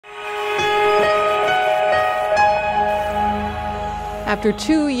After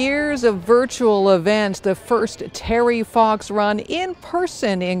 2 years of virtual events, the first Terry Fox Run in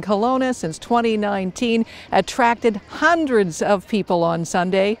person in Kelowna since 2019 attracted hundreds of people on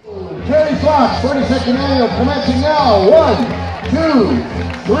Sunday. Terry Fox, 42nd annual, commencing now. 1, 2,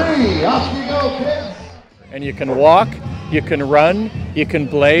 3, off you go, kids. And you can walk, you can run, you can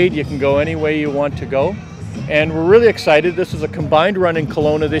blade, you can go any way you want to go. And we're really excited. This is a combined run in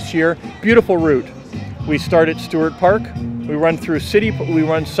Kelowna this year. Beautiful route. We start at Stuart Park. We run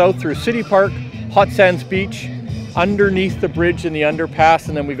south through City Park, Hot Sands Beach, underneath the bridge in the underpass,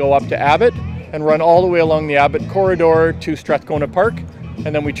 and then we go up to Abbott and run all the way along the Abbott corridor to Strathcona Park,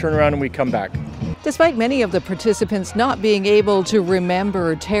 and then we turn around and we come back. Despite many of the participants not being able to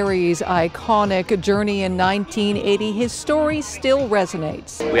remember Terry's iconic journey in 1980, his story still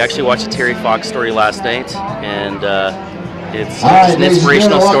resonates. We actually watched the Terry Fox story last night, and it's an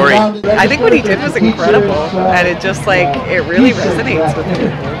inspirational story. I think what he did was incredible, and it just it really resonates with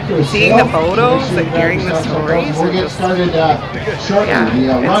people. Seeing the photos and hearing the stories, it's definitely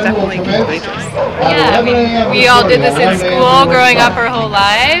contagious. Yeah, I mean, we all did this in school growing up our whole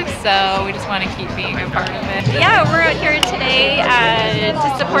lives, so we just want to keep being a part of it. Yeah, we're out here today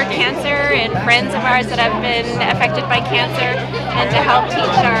to support cancer and friends of ours that have been affected by cancer, and to help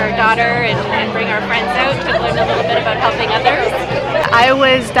teach our daughter and bring our friends out to learn a little bit about helping others. I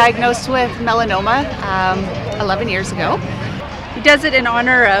was diagnosed with melanoma 11 years ago. He does it in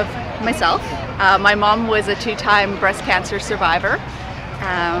honor of myself. My mom was a 2-time breast cancer survivor.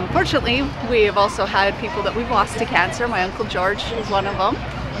 Fortunately, we have also had people that we've lost to cancer. My Uncle George is one of them.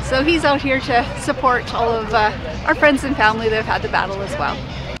 So he's out here to support all of our friends and family that have had the battle as well.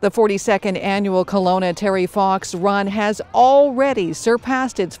 The 42nd annual Kelowna Terry Fox Run has already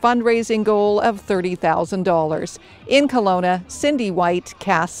surpassed its fundraising goal of $30,000. In Kelowna, Cindy White,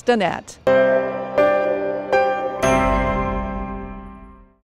 Castanet.